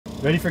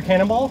Ready for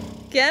cannonball?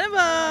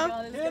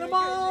 Cannonball!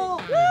 Cannonball!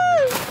 Woo!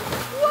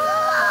 Whoa!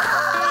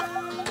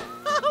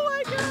 Oh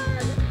my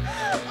god!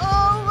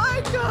 Oh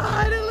my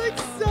god! It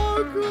looks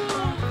so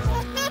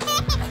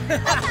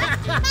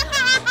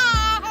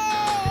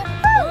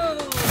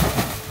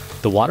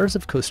The waters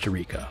of Costa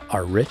Rica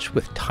are rich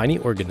with tiny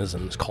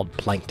organisms called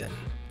plankton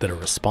that are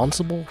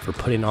responsible for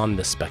putting on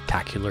this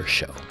spectacular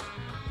show.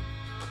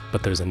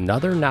 But there's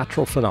another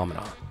natural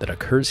phenomenon that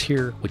occurs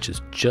here which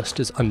is just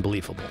as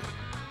unbelievable,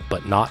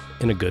 but not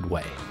in a good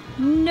way.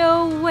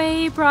 No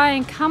way,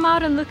 Brian, come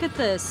out and look at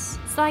this.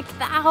 It's like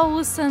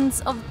thousands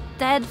of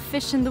dead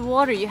fish in the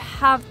water. You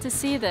have to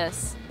see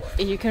this.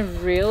 You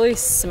can really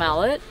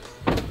smell it,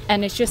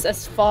 and it's just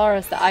as far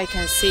as the eye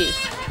can see.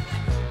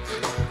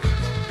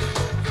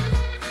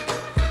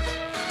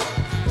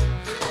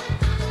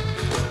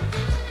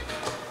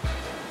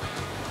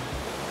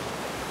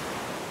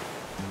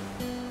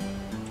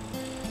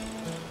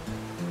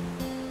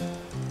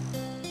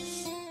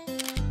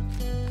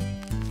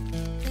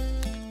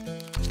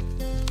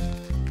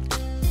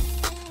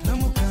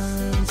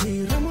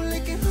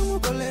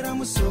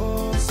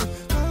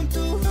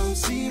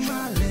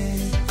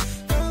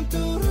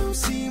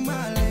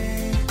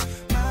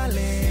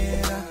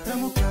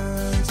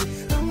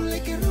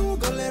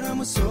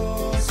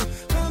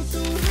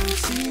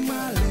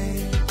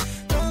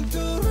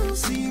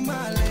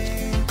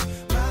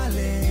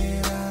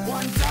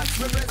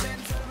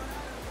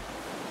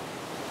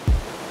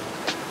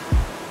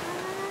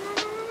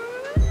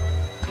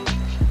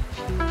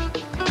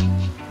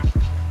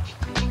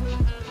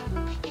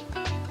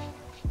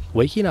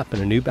 Waking up in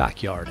a new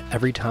backyard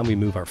every time we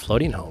move our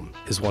floating home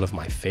is one of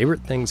my favorite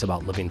things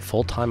about living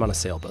full-time on a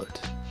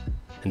sailboat.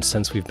 And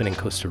since we've been in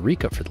Costa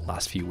Rica for the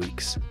last few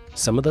weeks,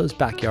 some of those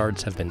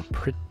backyards have been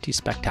pretty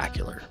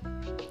spectacular.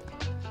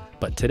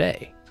 But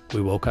today,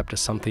 we woke up to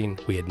something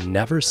we had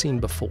never seen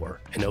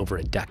before in over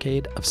a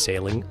decade of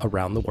sailing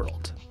around the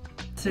world.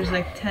 There's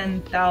like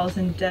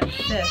 10,000 dead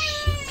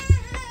fish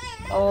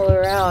all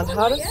around.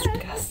 How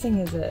disgusting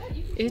is it?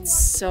 It's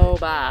so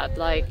bad.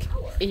 Like,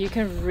 you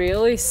can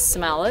really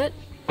smell it,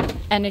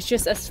 and it's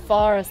just as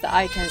far as the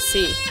eye can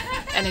see.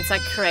 And it's like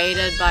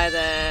created by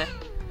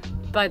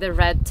the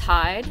red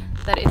tide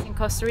that is in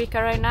Costa Rica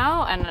right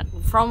now. And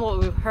from what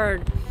we've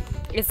heard,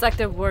 it's like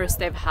the worst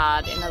they've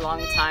had in a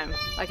long time.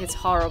 Like, it's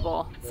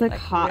horrible. It's like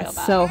hot,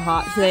 so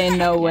hot today and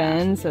no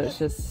wind, so it's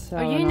just so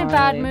Are you in a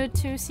bad mood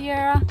too,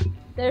 Sierra?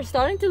 They're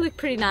starting to look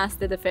pretty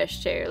nasty, the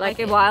fish too. Like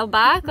a while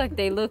back, like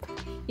they look,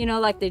 you know,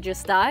 like they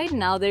just died.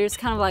 Now they just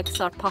kind of like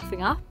start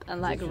puffing up and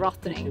like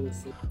rotting.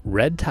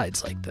 Red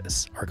tides like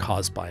this are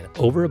caused by an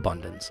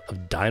overabundance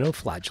of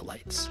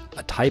dinoflagellates,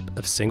 a type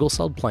of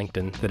single-celled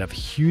plankton that have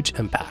huge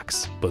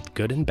impacts, both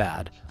good and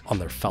bad, on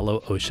their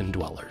fellow ocean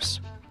dwellers.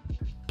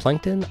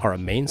 Plankton are a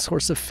main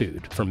source of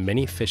food for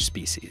many fish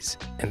species,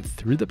 and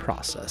through the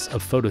process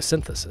of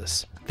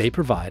photosynthesis, they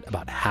provide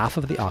about half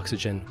of the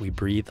oxygen we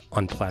breathe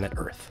on planet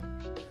Earth.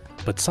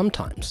 But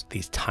sometimes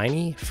these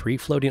tiny,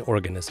 free-floating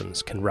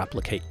organisms can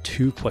replicate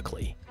too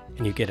quickly,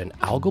 and you get an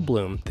algal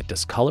bloom that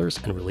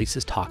discolors and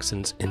releases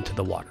toxins into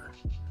the water.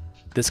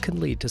 This can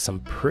lead to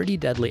some pretty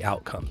deadly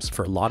outcomes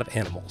for a lot of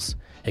animals.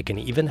 It can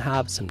even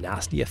have some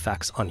nasty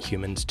effects on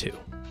humans too.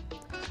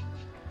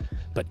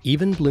 But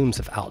even blooms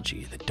of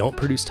algae that don't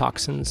produce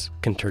toxins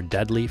can turn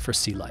deadly for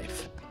sea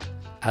life.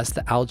 As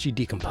the algae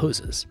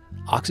decomposes,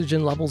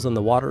 oxygen levels in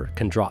the water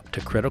can drop to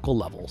critical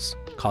levels,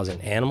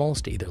 causing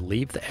animals to either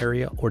leave the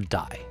area or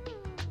die.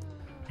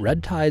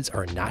 Red tides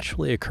are a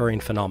naturally occurring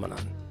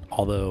phenomenon,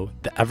 although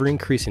the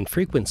ever-increasing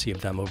frequency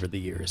of them over the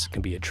years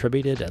can be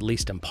attributed at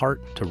least in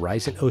part to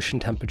rising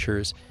ocean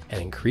temperatures and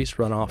increased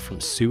runoff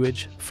from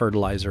sewage,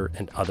 fertilizer,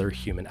 and other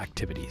human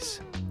activities.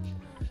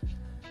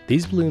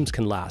 These blooms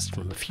can last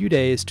from a few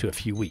days to a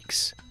few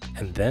weeks,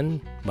 and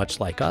then, much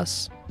like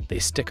us, they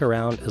stick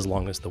around as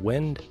long as the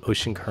wind,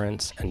 ocean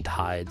currents, and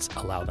tides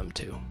allow them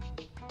to.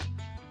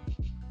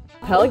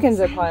 Pelicans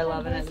are probably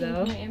loving it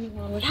though.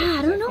 Yeah,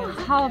 I don't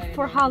know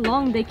for how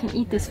long they can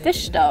eat this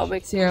fish though.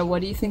 But Sierra,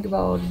 what do you think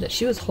about that?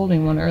 She was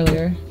holding one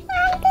earlier.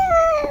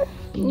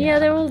 yeah,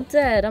 they're all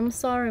dead. I'm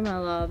sorry, my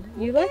love.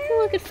 You like to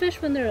look at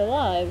fish when they're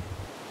alive.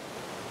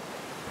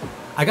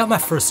 I got my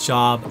first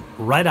job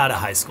right out of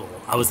high school.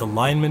 I was a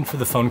lineman for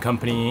the phone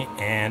company,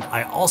 and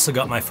I also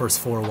got my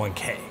first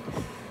 401k.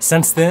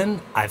 Since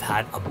then, I've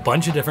had a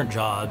bunch of different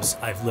jobs,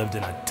 I've lived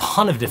in a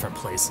ton of different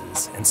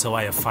places, and so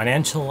I have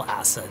financial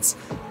assets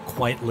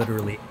quite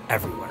literally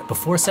everywhere.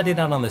 Before setting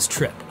out on this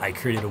trip, I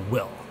created a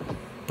will,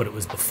 but it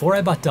was before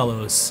I bought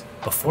Delos,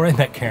 before I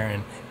met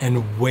Karen,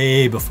 and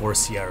way before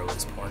Sierra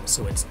was born,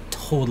 so it's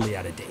totally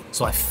out of date.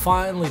 So I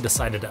finally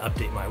decided to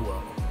update my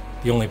will.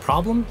 The only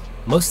problem?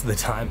 Most of the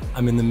time,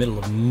 I'm in the middle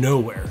of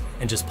nowhere,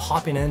 and just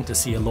popping in to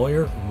see a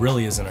lawyer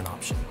really isn't an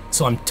option.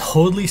 So I'm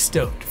totally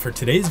stoked for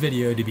today's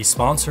video to be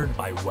sponsored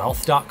by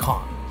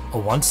Wealth.com. a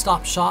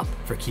one-stop shop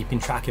for keeping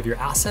track of your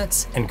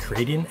assets and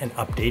creating and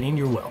updating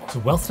your will. So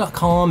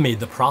Wealth.com made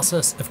the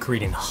process of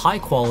creating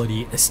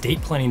high-quality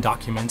estate planning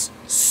documents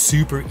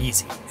super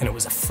easy, and it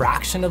was a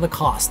fraction of the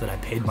cost that I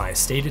paid my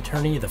estate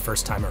attorney the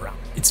first time around.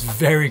 It's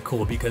very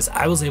cool because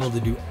I was able to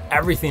do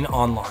everything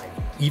online,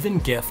 even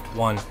gift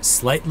one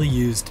slightly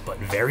used but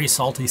very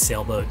salty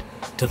sailboat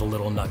to the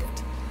little nugget.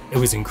 It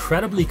was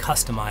incredibly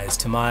customized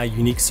to my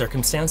unique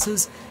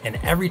circumstances, and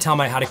every time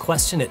I had a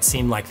question, it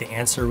seemed like the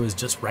answer was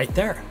just right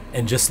there.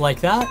 And just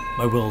like that,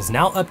 my will is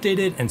now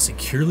updated and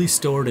securely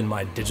stored in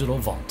my digital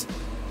vault.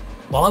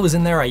 While I was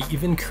in there, I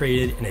even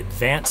created an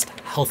advanced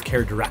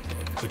healthcare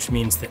directive, which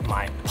means that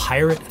my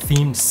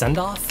pirate-themed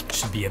send-off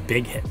should be a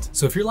big hit.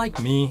 So if you're like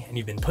me and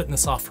you've been putting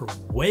this off for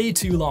way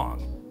too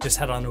long, just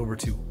head on over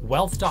to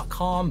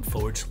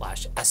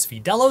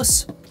wealth.com/SV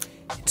Delos.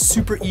 It's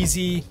super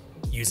easy,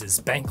 uses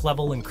bank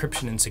level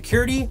encryption and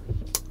security,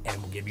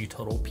 and will give you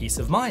total peace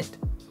of mind.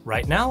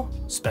 Right now,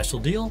 special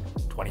deal,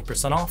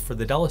 20% off for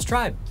the Delos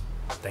tribe.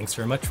 Thanks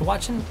very much for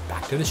watching.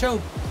 Back to the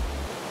show.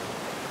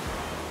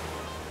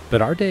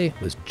 But our day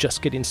was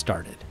just getting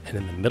started, and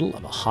in the middle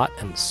of a hot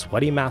and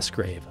sweaty mass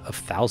grave of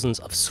thousands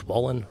of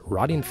swollen,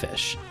 rotting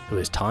fish, it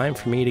was time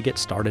for me to get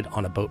started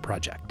on a boat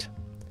project.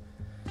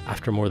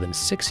 After more than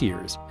 6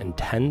 years and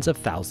tens of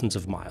thousands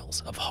of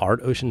miles of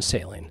hard ocean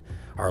sailing,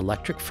 our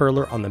electric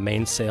furler on the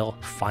mainsail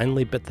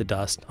finally bit the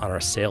dust on our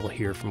sail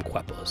here from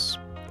Quepos.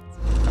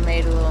 I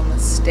made a little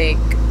mistake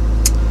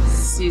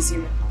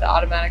using the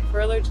automatic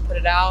furler to put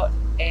it out,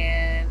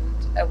 and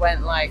I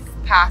went like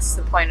past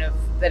the point of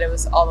that it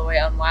was all the way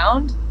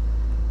unwound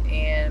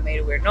and made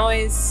a weird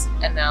noise,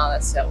 and now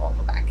that sail won't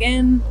go back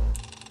in.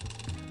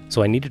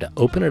 So I needed to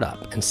open it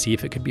up and see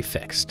if it could be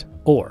fixed,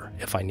 or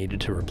if I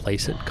needed to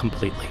replace it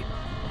completely.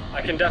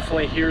 I can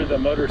definitely hear the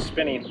motor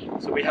spinning.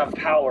 So we have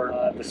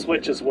power. The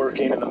switch is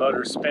working and the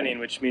motor's spinning,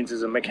 which means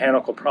there's a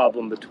mechanical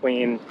problem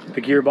between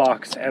the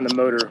gearbox and the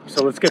motor.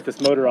 So let's get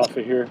this motor off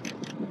of here.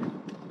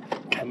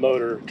 The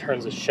motor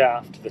turns a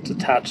shaft that's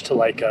attached to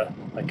like a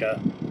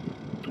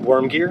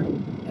worm gear,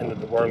 and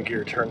then the worm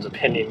gear turns a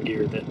pinion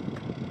gear that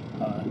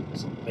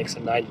makes a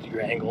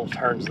 90-degree angle,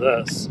 turns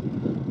this,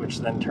 which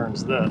then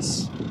turns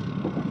this,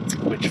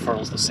 which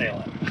furls the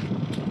sail in.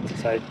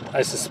 So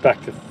I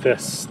suspect that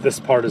this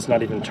part is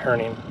not even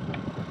turning.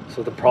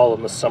 So the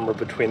problem is somewhere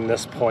between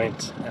this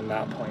point and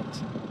that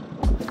point.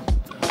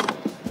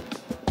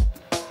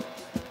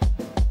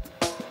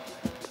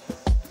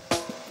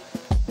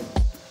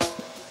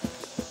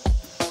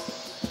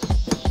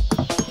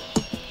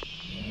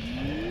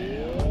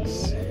 Let's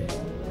see.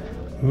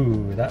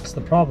 Ooh, that's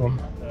the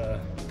problem.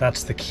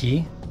 That's the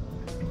key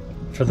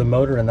for the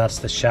motor, and that's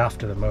the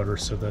shaft of the motor.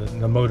 So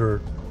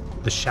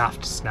the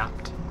shaft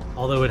snapped.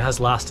 Although it has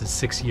lasted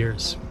 6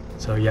 years.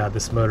 So yeah,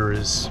 this motor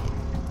is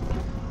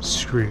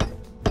screwed.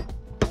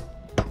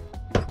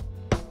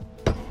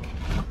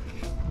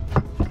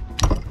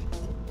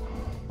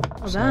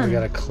 So we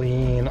gotta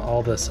clean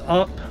all this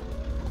up,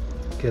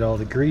 get all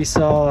the grease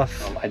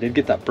off. I did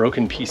get that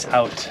broken piece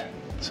out.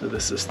 So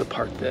this is the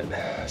part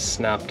that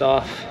snapped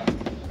off.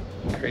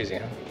 Crazy,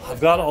 huh? I've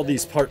got all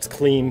these parts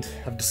cleaned.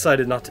 I've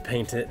decided not to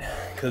paint it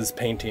because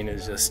painting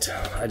is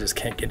I just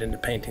can't get into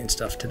painting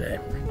stuff today.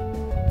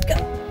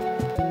 Go.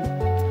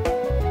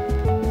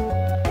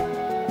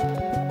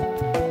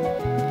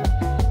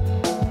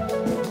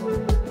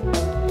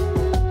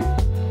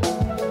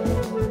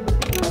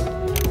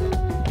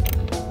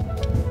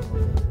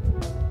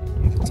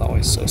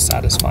 So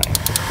satisfying.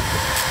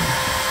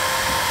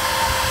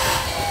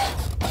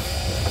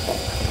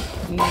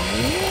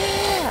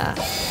 Yeah.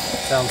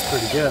 Sounds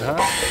pretty good, huh?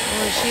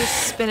 Oh, she's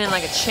spinning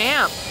like a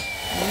champ.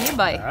 You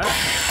bite. All right.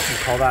 We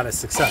call that a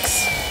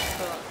success.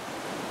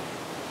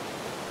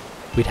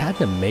 We'd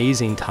had an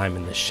amazing time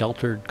in the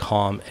sheltered,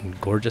 calm, and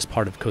gorgeous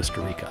part of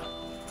Costa Rica.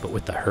 But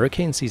with the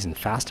hurricane season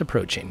fast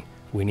approaching,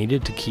 we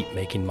needed to keep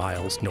making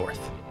miles north.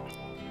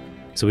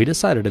 So we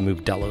decided to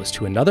move Delos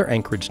to another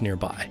anchorage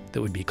nearby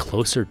that would be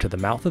closer to the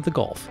mouth of the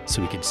Gulf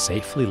so we could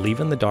safely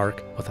leave in the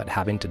dark without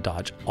having to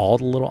dodge all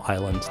the little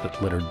islands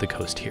that littered the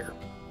coast here.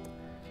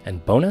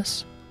 And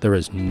bonus, there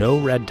is no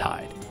red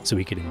tide, so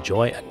we could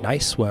enjoy a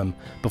nice swim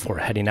before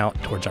heading out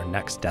towards our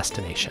next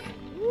destination.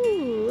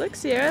 Ooh, look,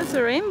 Sierra, it's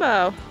a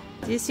rainbow.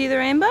 Do you see the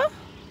rainbow?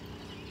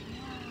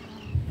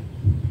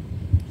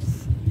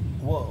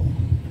 Whoa.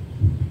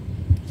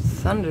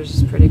 Thunder's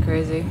just pretty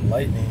crazy.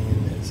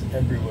 Lightning is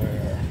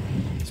everywhere.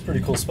 It's a pretty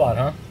cool spot,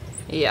 huh?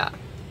 Yeah.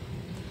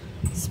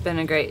 It's been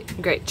a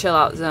great chill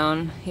out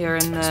zone here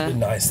in the... It's been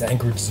nice. The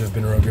anchorages have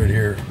been real good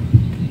here.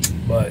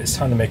 But it's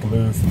time to make a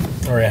move.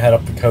 We're gonna head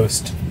up the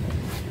coast.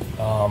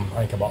 I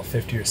think about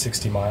 50 or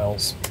 60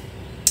 miles.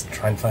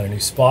 Try and find a new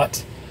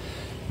spot.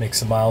 Make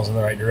some miles in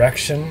the right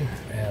direction.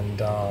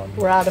 And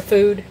we're out of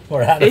food.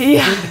 We're out of food.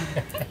 Yeah.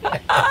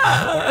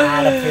 We're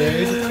out of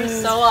food. We're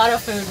so out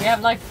of food. We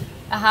have like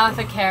a half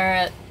a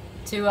carrot,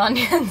 2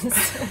 onions.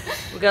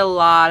 We got a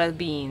lot of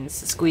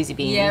beans, squeezy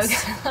beans. Yeah, we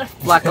got a lot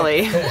of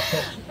luckily.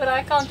 But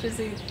I can't just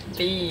eat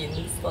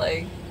beans.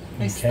 Like,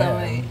 My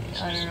stomach,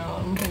 I don't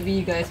know, maybe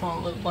you guys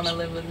won't want to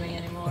live with me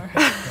anymore.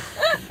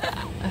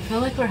 I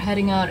feel like we're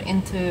heading out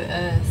into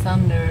a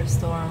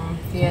thunderstorm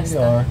fiesta.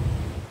 We are.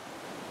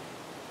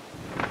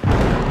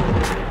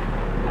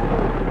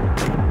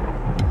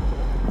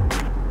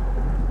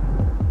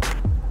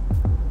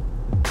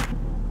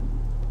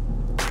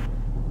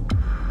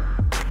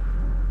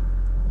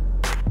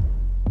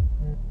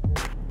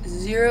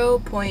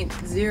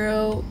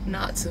 .0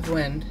 knots of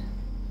wind.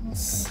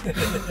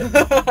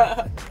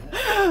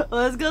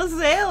 Let's go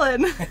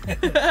sailing.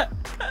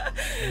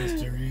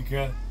 Costa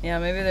Rica. Yeah,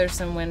 maybe there's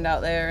some wind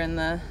out there in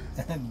the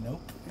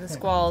Nope. the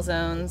squall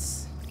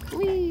zones.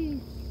 Whee!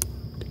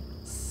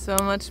 So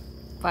much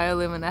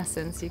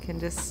bioluminescence. You can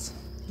just.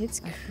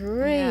 It's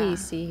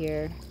crazy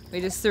here.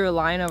 We just threw a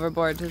line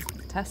overboard to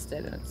test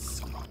it, and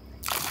it's.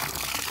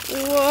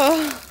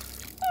 Whoa!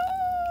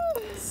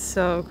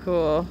 So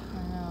cool.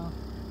 I know.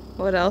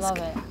 What else? Love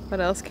it. What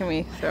else can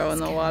we throw in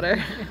the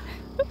water?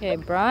 Okay,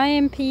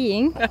 Brian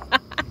peeing.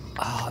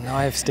 Oh, now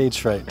I have stage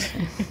fright.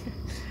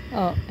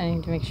 Oh, I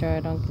need to make sure I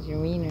don't get your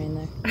wiener in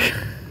there.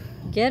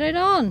 Get it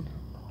on!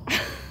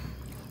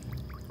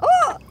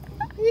 Oh!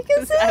 You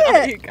can see What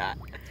it! you got?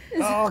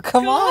 Oh,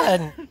 come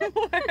on!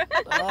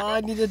 Oh,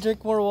 I need to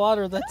drink more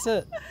water, that's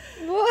it.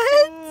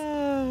 What?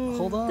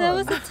 Hold on. That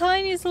was the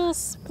tiniest little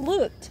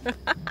split.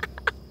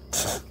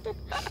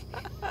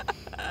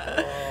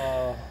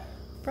 Oh,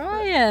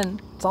 Brian!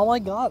 that's all I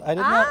got.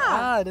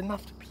 I didn't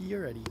have to pee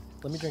already.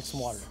 Let me drink some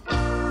water.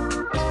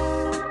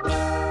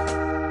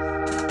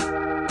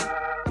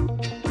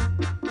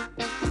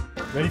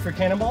 Ready for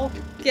cannonball?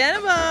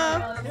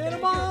 Cannonball!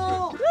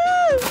 Cannonball! Woo!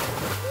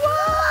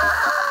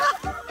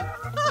 Whoa!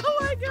 Oh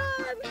my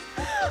god!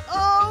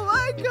 Oh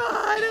my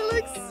god! It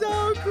looks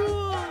so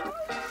cool!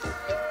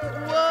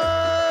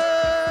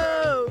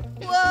 Whoa!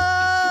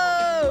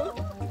 Whoa!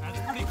 That's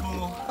pretty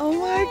cool. Oh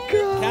my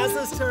god!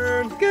 Kaz's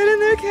turn. Get in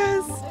there,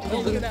 Kaz! Oh,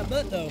 look at that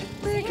butt though.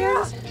 There,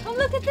 Kaz! Oh,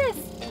 look at this!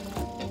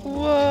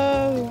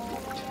 Whoa!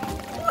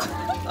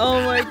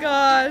 Oh my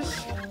gosh!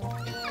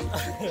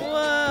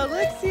 Whoa!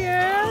 Look,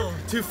 Sierra! Oh,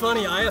 too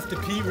funny. I have to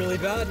pee really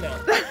bad now.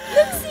 Look,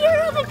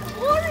 Sierra, the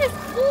water is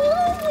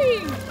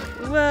flowing!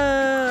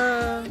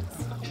 Whoa!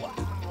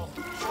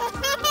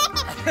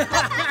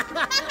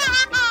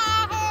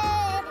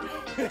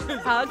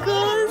 How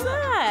cool is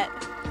that?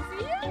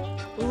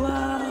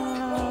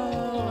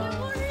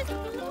 Wow!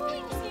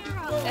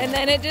 And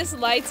then it just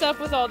lights up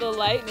with all the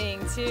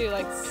lightning too,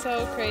 like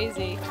so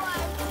crazy.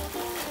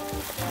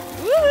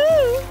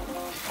 Woohoo!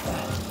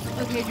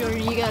 Okay,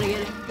 Jordan, you gotta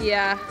get it.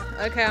 Yeah.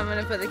 Okay, I'm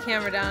gonna put the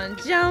camera down and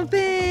jump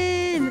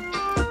in.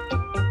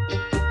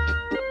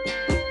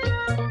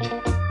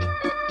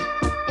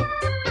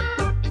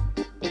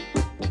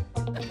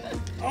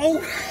 Oh!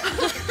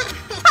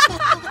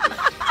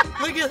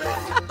 Look at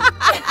that!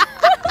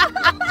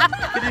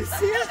 Can you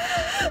see it?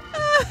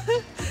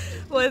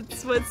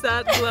 What's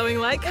that glowing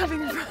light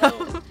coming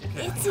from?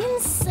 It's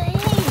insane!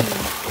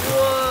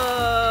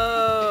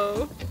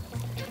 Whoa!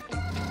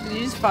 Did you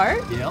just fart?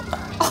 Yep. Did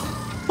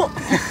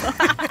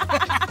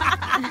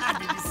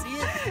you see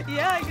it?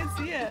 Yeah, I can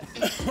see it.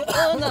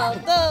 Uno,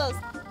 dos,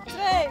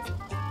 tres!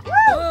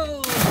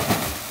 Whoa!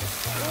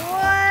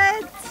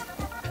 What?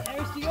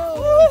 There she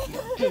goes!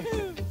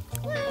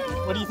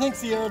 What do you think,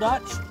 Sierra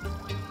Dutch?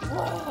 And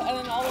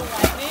then all the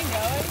lightning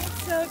going.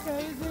 It's so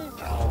crazy.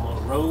 On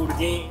the road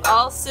again.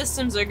 All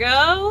systems are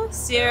go.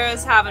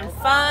 Sierra's having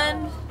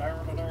fun.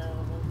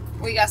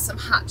 We got some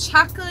hot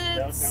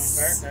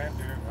chocolates.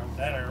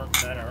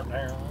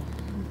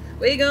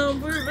 We gon'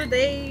 prove a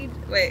date.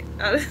 Wait,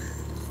 how do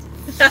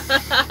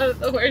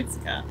the words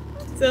go?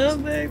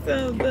 Something,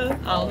 on the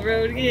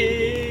road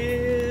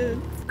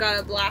again. Got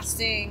a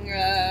blasting,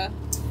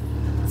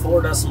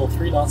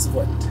 4.3 knots of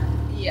wind.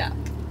 yeah.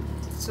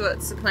 So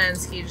what's the plan?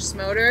 Ski just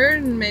motor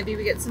and maybe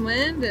we get some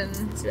wind and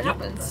see what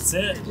happens. That's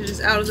it. We're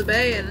just out of the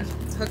bay and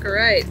hook a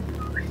right.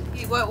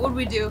 What would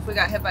we do if we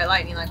got hit by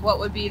lightning? Like, what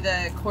would be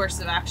the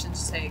course of action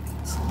to take?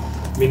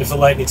 I mean, if the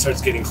lightning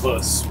starts getting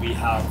close, we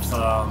have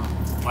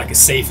like a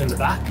safe in the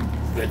back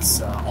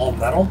that's all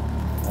metal.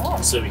 Oh.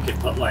 So we could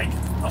put like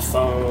a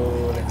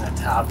phone and a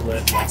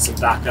tablet, like some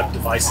backup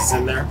devices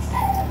in there.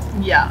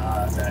 Yeah.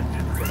 That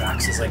would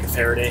act as like a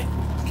Faraday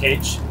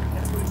cage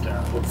and would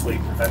hopefully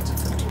prevent it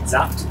from being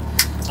zapped.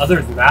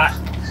 Other than that,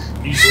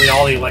 usually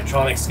all the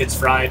electronics gets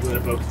fried when a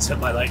boat gets hit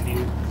by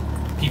lightning.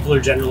 People are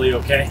generally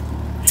okay.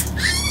 So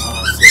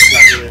it's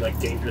not really like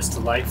dangerous to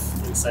life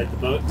inside the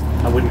boat.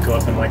 I wouldn't go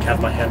up and like have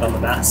my hand on the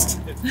mast.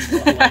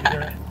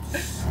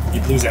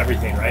 You'd lose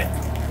everything, right?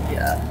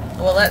 Yeah.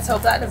 Well, let's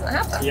hope that doesn't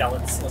happen. Yeah,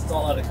 let's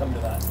not let it come to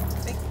that.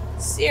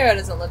 Sierra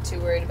doesn't look too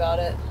worried about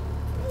it.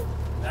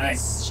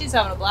 Nice. She's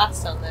having a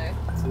blast down there.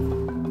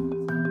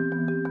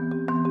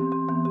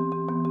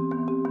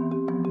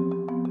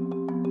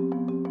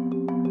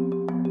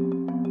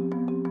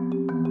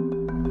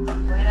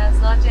 Buenas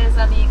noches,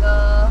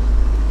 amigo.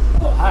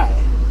 Oh, hi.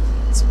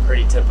 It's a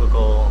pretty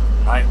typical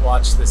night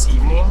watch this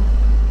evening.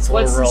 It's a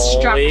What's the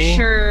little rolly.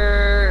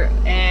 structure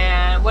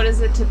and what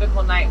does a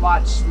typical night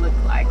watch look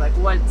like? Like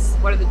what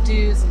are the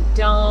do's and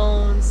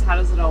don'ts? How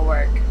does it all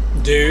work?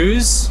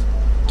 Do's,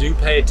 do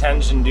pay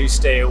attention, do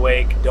stay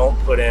awake, don't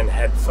put in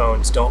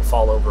headphones, don't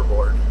fall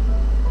overboard.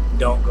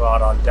 Don't go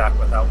out on deck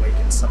without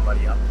waking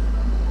somebody up.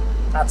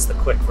 That's the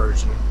quick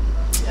version.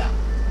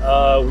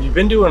 Yeah. We've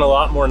been doing a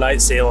lot more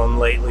night sailing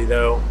lately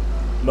though,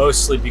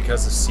 mostly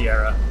because of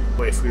Sierra.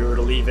 If we were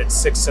to leave at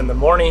 6 in the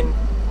morning,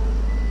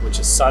 which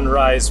is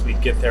sunrise,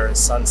 we'd get there at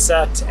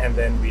sunset and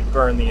then we'd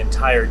burn the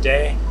entire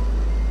day.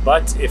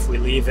 But if we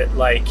leave at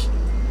like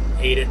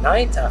 8 at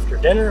night after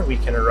dinner, we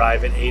can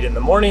arrive at 8 in the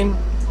morning,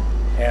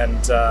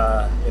 and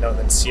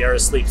then Sierra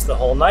sleeps the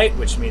whole night,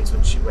 which means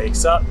when she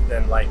wakes up,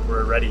 then like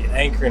we're ready at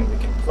anchor and we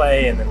can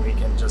play, and then we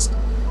can just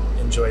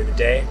enjoy the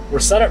day. We're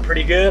set up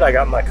pretty good. I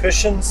got my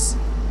cushions,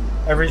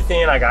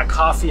 everything. I got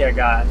coffee. I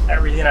got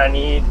everything I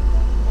need.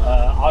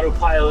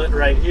 Autopilot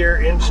right here,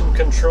 engine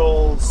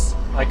controls.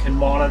 I can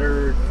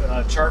monitor,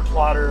 chart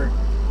plotter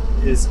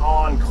is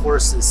on,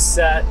 course is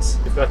set.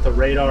 We've got the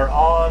radar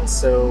on,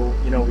 so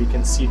we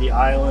can see the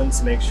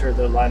islands, make sure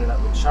they're lining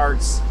up with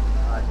charts,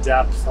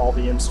 depth, all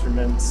the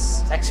instruments.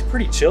 It's actually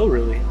pretty chill,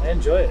 really. I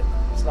enjoy it.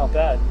 It's not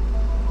bad.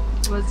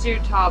 What's your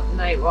top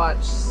night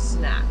watch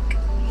snack?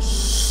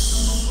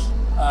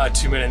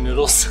 2-minute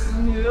noodles.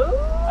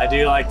 I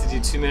do like to do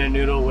 2-minute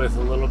noodle with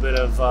a little bit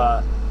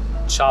of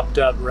chopped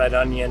up red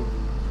onion,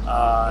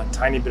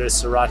 tiny bit of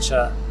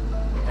sriracha,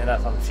 and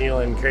if I'm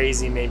feeling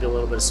crazy, maybe a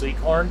little bit of sweet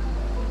corn.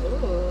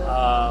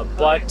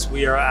 But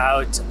we are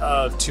out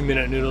of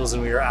 2-minute noodles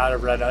and we are out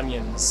of red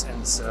onions,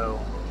 and so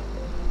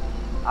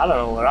I don't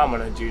know what I'm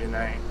gonna do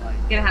tonight. Like,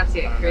 You're gonna have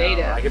to get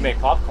creative. I could make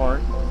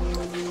popcorn.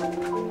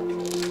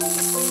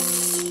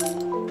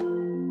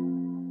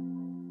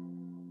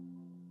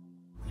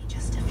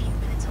 Just a few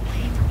minutes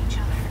away from each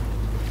other.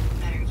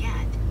 Better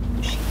yet,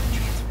 she would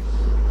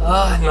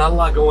transfer. Not a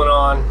lot going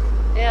on.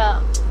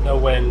 Yeah. No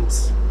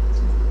wind.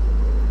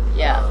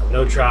 Yeah.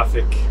 No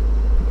traffic.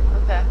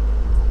 Okay.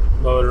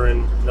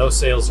 Motoring. No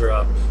sails are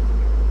up.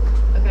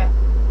 Okay.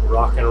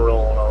 Rock and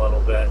rolling a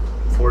little bit.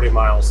 40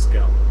 miles to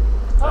go.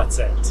 That's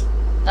it.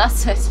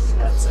 That's it.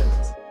 That's it.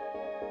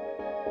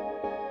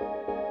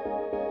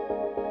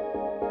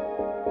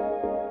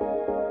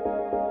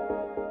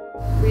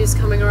 We're just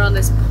coming around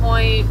this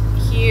point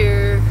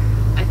here.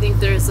 I think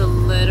there's a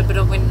little bit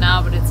of wind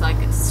now, but it's like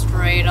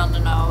straight on the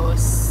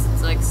nose.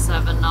 It's like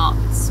 7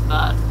 knots,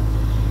 but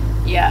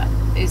yeah,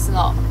 it's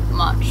not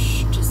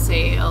much to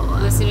sail.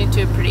 Listening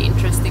to a pretty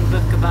interesting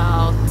book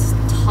about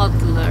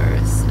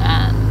toddlers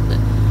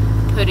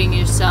and putting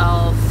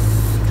yourself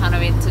kind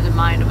of into the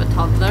mind of a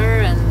toddler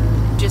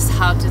and just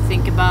how to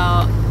think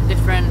about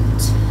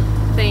different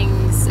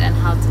things and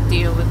how to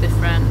deal with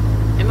different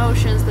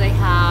emotions they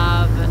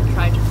have and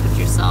try to put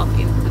yourself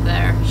into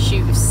their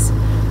shoes,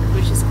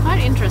 which is quite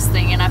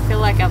interesting, and I feel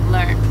like I've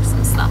learned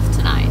some stuff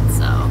tonight,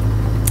 so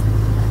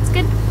that's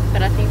good.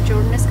 But I think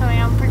Jordan is coming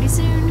on pretty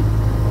soon.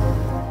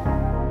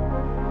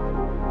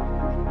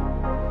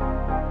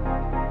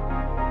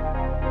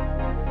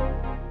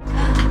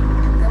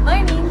 Good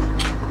morning.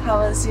 How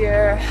was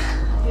your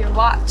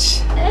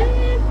watch?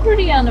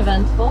 Pretty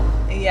uneventful.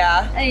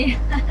 Yeah. A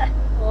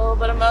little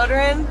bit of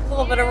motoring, a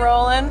little bit of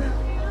rolling.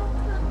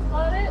 That's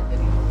about it.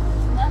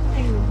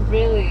 Nothing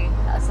really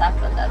has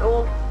happened at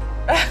all.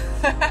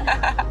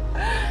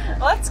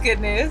 Well, that's good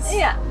news.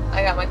 Yeah.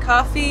 I got my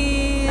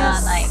coffees.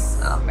 Ah,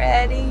 nice. I'm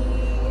ready.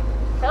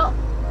 Cool.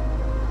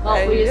 Well,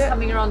 Ready we're to just do it.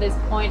 coming around this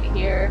point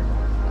here,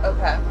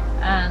 Okay.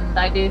 and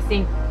I do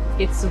think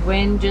it's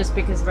wind just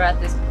because we're at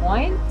this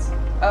point.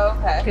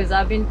 Okay. Because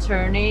I've been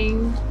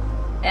turning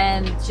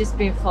and it's just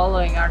been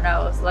following our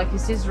nose. Like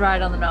it's just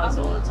right on the nose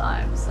all the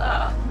time. So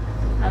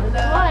have a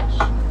good watch.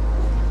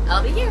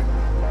 I'll be here.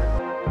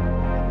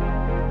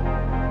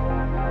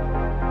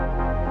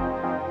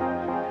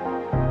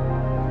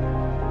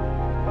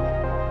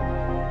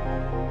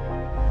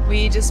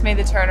 We just made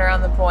the turn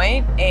around the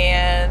point,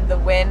 and the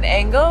wind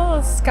angle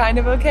is kind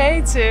of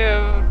okay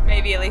to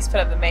maybe at least put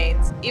up the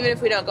mains. Even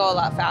if we don't go a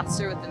lot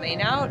faster with the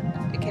main out,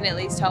 it can at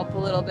least help a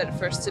little bit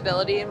for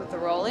stability and with the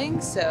rolling,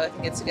 so I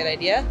think it's a good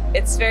idea.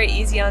 It's very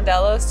easy on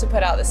Delos to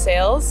put out the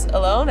sails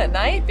alone at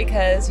night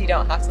because you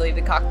don't have to leave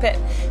the cockpit.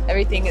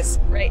 Everything is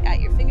right at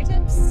your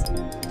fingertips.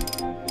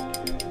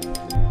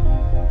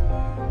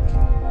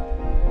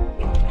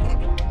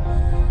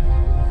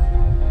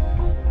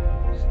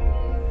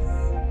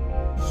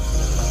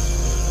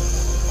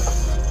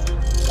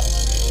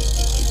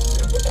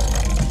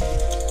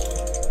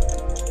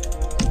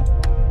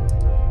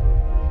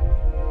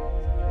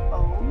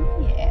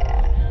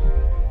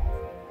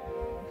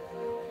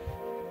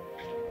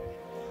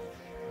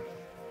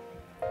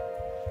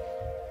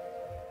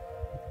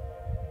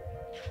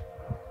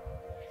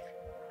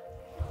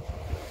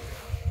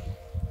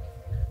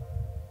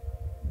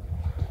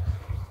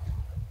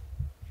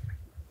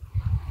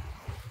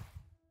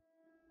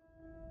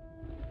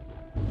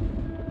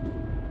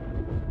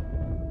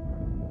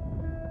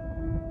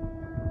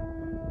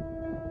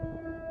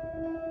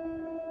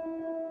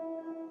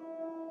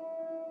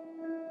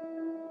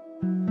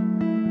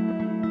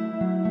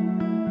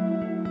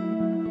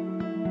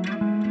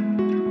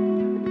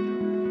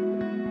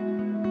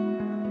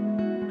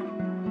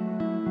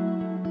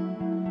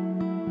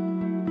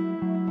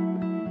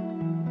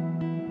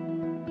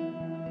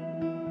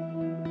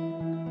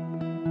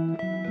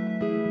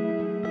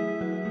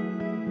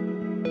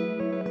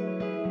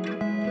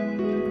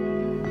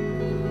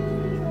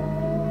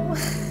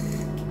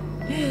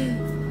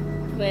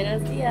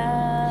 Buenos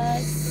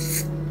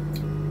dias.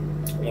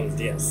 Buenos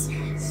dias.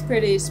 It's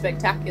pretty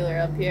spectacular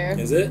up here.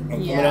 Is it? I'm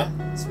coming up.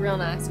 It's real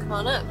nice. Come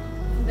on up.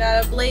 We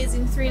got a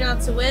blazing 3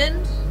 knots of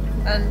wind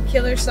and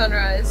killer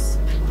sunrise.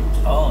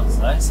 Oh, it's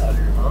nice out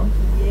here, huh?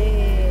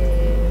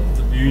 Yeah.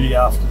 The beauty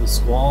after the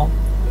squall.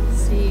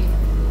 See.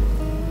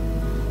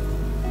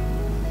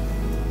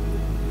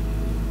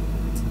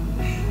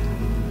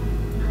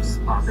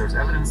 There's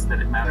evidence that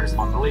it matters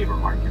on the labor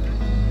market.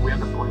 We have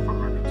the point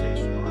from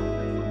reputation.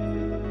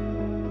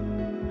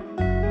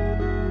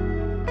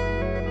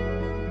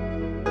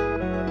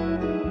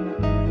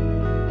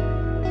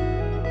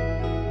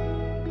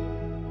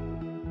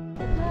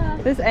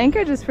 This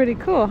anchorage is pretty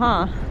cool,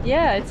 huh?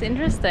 Yeah, it's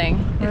interesting.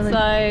 Really? It's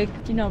like,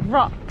 you know,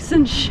 rocks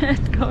and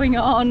shit going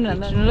on,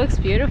 and it looks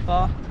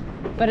beautiful.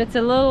 But it's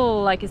a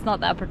little, like, it's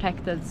not that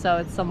protected, so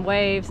it's some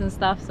waves and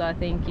stuff, so I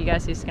think you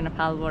guys are just gonna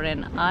paddleboard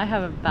in. I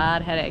have a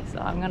bad headache, so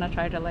I'm gonna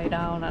try to lay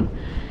down and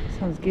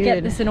Sounds good.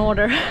 get this in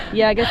order.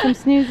 Yeah, get some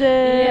snoozes.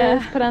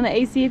 Yeah. Put on the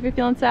AC if you're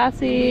feeling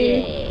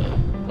sassy. Yeah.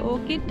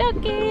 Okie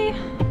dokie.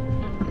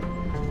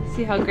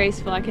 See how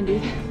graceful I can do.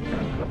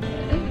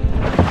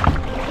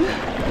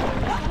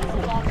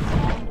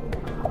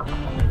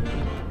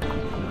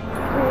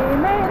 We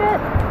made it.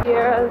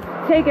 You're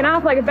taking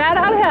off like a bat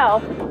out of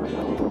hell.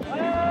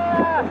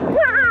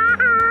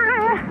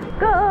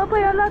 Go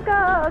Pollo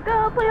Loco!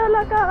 Go Pollo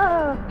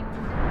Loco!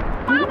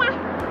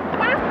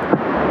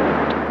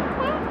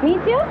 Me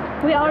too?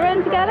 We all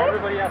run together?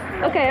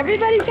 Okay,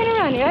 everybody's gonna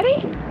run. You ready?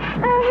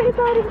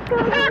 Everybody's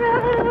gonna run!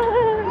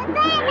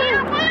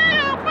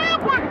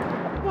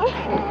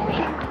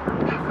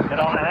 Get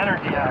all that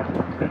energy out.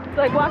 It's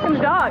like walking the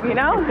dog, you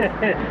know?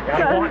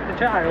 Gotta walk the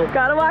child.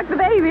 Gotta walk the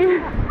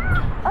baby.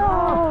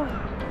 Oh,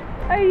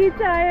 are you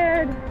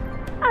tired?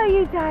 Are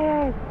you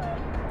tired?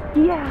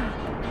 Yeah.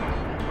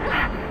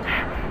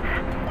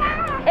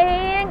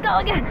 And go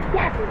again.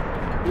 Yes.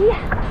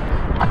 Yes.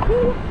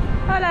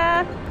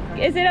 Hola.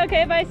 Is it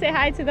okay if I say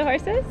hi to the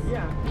horses?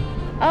 Yeah.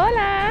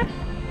 Hola.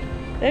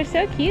 They're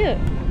so cute.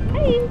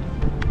 Hi.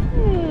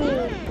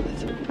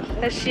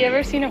 Has she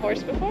ever seen a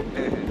horse before?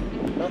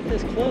 Not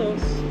this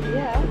close.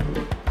 Yeah.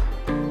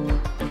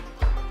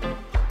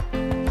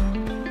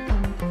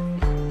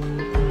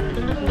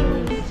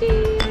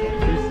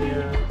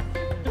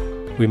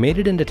 We made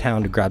it into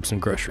town to grab some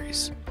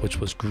groceries, which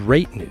was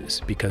great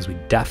news because we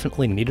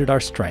definitely needed our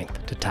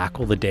strength to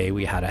tackle the day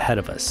we had ahead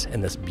of us in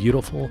this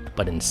beautiful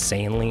but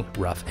insanely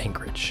rough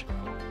anchorage.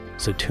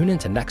 So tune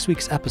into next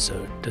week's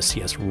episode to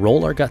see us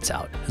roll our guts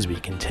out as we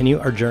continue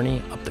our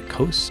journey up the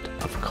coast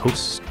of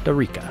Costa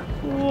Rica.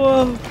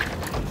 Whoa.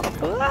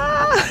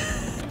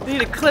 Ah! Need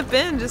to clip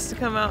in just to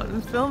come out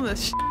and film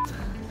this shit.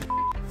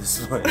 This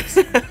is what it's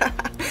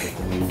like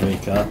when you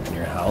wake up in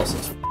your house,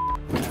 it's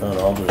thrown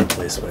all over the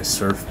place by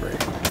surf break.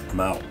 I'm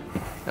out.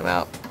 I'm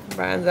out.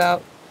 Brian's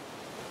out.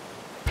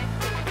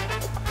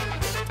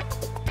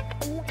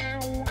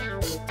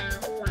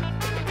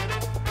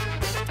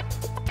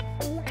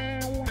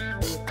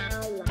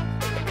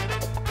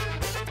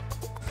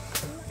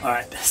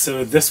 Alright,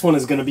 so this one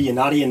is going to be a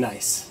naughty and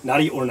nice.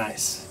 Naughty or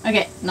nice.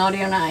 Okay,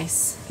 naughty or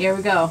nice. Here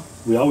we go.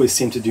 We always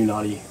seem to do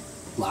naughty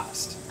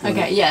last.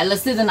 Okay, yeah,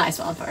 let's do the nice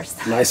one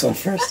first. Nice one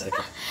first,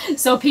 okay.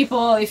 So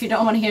people, if you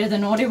don't want to hear the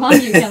naughty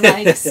one, you can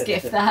like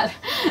skip that.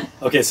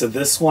 Okay, so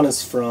this one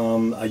is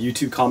from a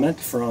YouTube comment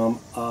from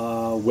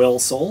Will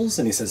Souls,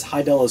 and he says,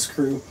 "Hi Delos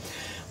crew.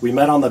 We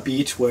met on the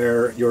beach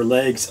where your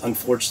legs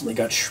unfortunately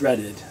got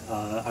shredded."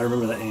 I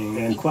remember that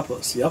in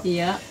Quepos, yep.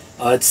 Yeah.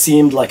 It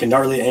seemed like a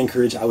gnarly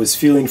anchorage. I was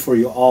feeling for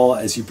you all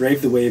as you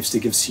braved the waves to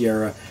give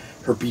Sierra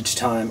her beach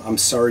time. I'm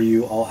sorry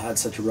you all had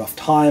such a rough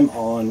time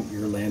on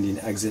your landing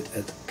exit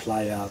at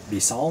Playa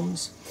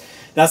Bisons.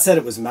 That said,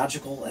 it was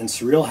magical and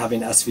surreal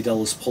having SV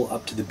Delos pull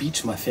up to the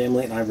beach my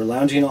family and I were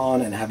lounging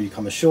on and have you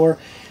come ashore.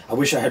 I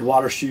wish I had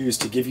water shoes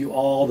to give you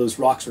all. Those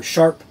rocks were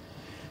sharp.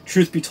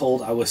 Truth be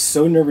told, I was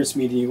so nervous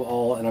meeting you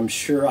all, and I'm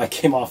sure I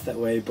came off that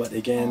way, but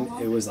again,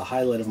 it was the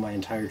highlight of my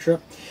entire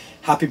trip.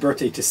 Happy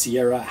birthday to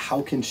Sierra.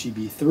 How can she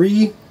be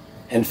 3?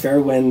 And fair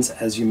winds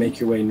as you make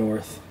your way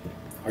north.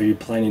 Are you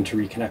planning to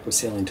reconnect with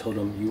Sailing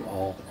Totem? You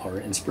all are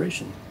an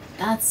inspiration.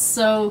 That's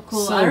so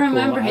cool. So I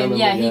remember cool. him.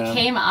 Yeah, He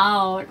came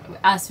out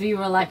as we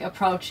were like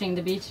approaching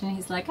the beach, and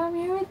he's like, "I'm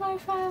here with my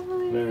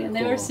family," Very and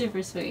they were cool.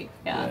 super sweet.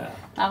 Yeah. Yeah.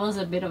 That was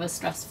a bit of a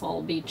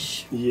stressful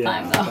beach Yeah,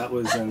 time, though. that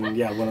was in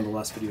one of the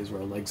last videos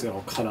where our legs got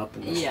all cut up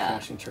in this Yeah.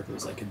 crashing surf. It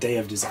was like a day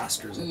of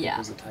disasters, I think Yeah.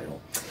 was the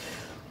title.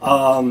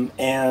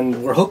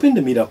 And we're hoping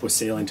to meet up with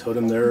Sailing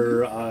Totem.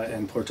 They're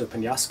in Puerto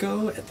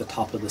Penasco at the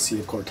top of the Sea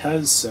of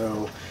Cortez.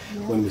 So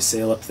when we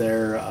sail up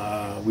there,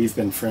 we've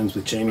been friends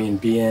with Jamie and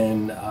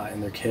Bien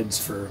and their kids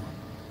for,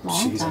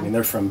 Long I time. mean,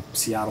 they're from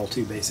Seattle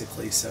too,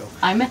 basically. So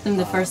I met them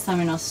the first time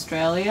in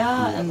Australia,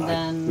 and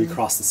then we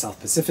crossed the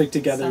South Pacific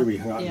together. We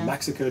hung out yeah. in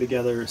Mexico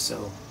together.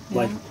 So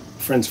like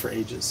friends for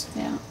ages.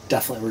 Yeah.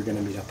 Definitely we're going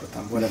to meet up with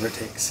them, whatever it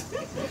takes.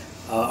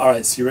 All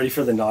right, so you ready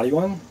for the naughty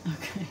one?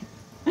 Okay.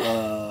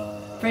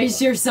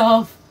 Brace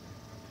yourself.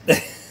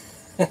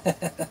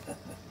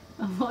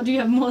 Oh Or do you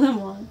have more than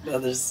one? No,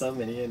 there's so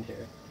many in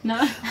here.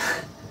 No.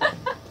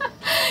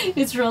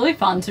 It's really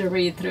fun to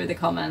read through the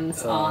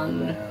comments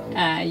on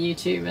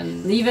YouTube,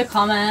 and leave a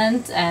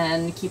comment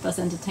and keep us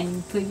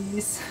entertained,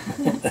 please.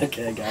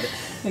 Okay, I got it.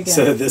 Okay.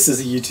 So this is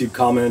a YouTube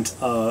comment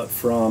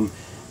from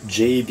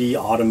JB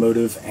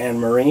Automotive and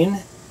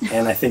Marine,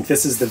 and I think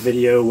this is the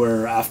video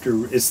where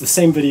it's the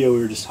same video we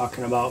were just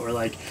talking about, where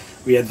like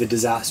we had the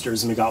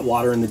disasters and we got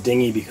water in the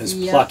dinghy because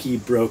Plucky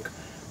broke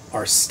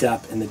our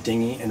step in the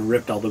dinghy and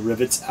ripped all the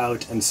rivets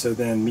out, and so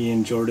then me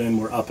and Jordan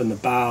were up in the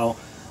bow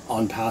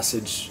on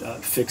passage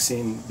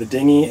fixing the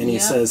dinghy, and he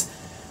says,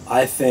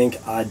 I think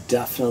I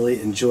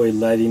definitely enjoy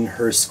letting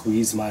her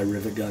squeeze my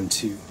rivet gun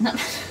too.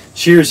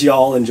 Cheers,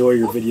 y'all. Enjoy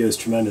your videos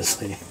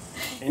tremendously.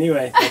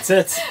 Anyway, that's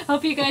it.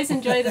 Hope you guys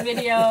enjoy the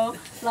video.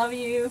 Love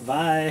you.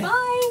 Bye.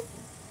 Bye.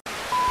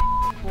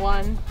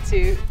 1,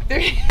 2,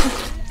 3.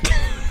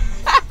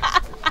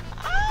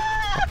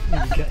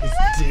 You guys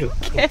do.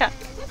 Yeah.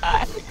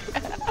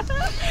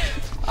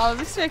 I was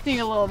expecting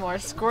a little more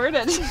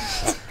squirted.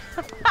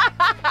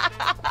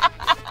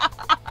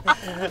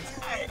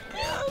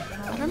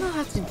 I don't know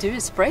how to do a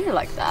spray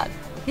like that.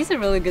 He's a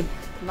really good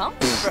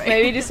mouth spray.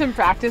 Maybe do some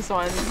practice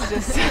ones.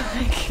 Just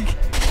like.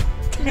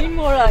 Need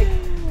more like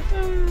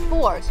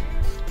force.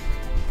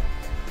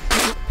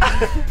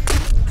 Okay,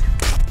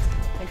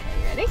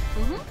 you ready?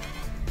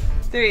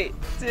 3,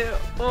 2,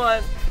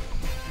 1.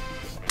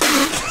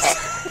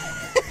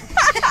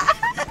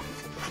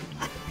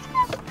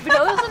 But I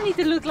also need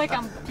to look like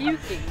I'm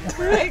puking,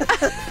 right? Is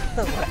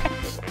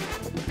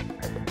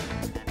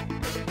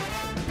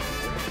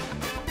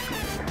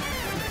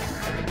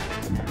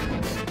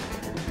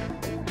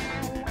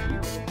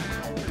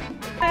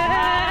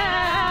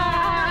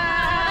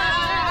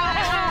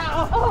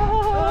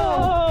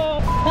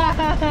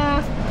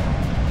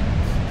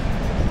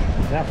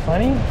that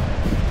funny?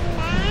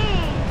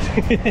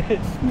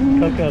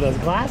 Coco has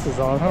glasses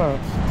on, huh?